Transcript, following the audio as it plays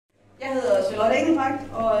hedder Charlotte Engelbrecht,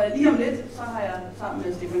 og lige om lidt, så har jeg sammen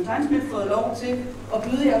med Stefan Kleinsmith fået lov til at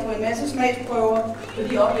byde jer på en masse smagsprøver for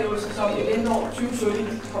de oplevelser, som Eventåret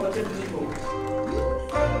 2017 kommer til at byde på.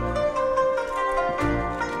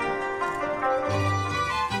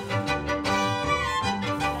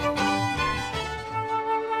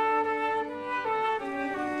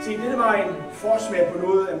 Se, dette var en forsmag på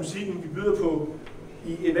noget af musikken, vi byder på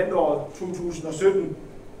i Eventåret 2017.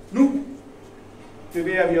 Nu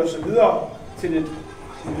bevæger vi os videre til et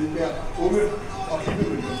lidt mere unge og hippe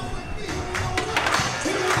miljø.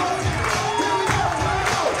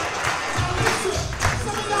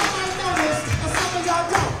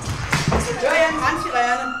 Hører jeg en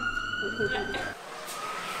brandsiræne?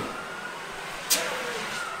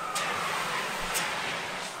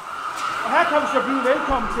 Og her kan vi så byde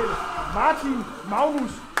velkommen til Martin,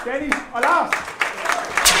 Magnus, Dennis og Lars.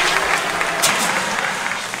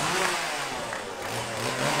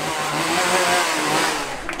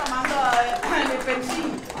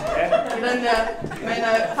 Men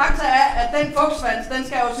fakta er, at den bugtsvans, den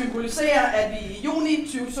skal jo symbolisere, at vi i juni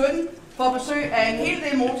 2017 får besøg af en hel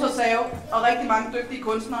del motorsave og rigtig mange dygtige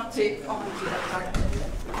kunstnere til at håndtere. Tak.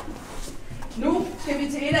 Nu skal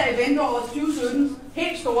vi til et af Eventåret 2017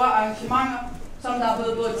 helt store arrangementer, som der er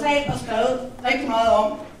blevet både talt og skrevet rigtig meget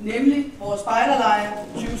om, nemlig vores spejderlejr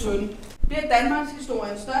 2017. Det er Danmarks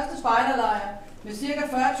historiens største spejderlejr med ca.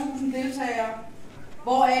 40.000 deltagere,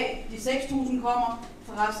 hvoraf de 6.000 kommer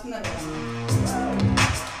fra resten af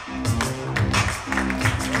verden.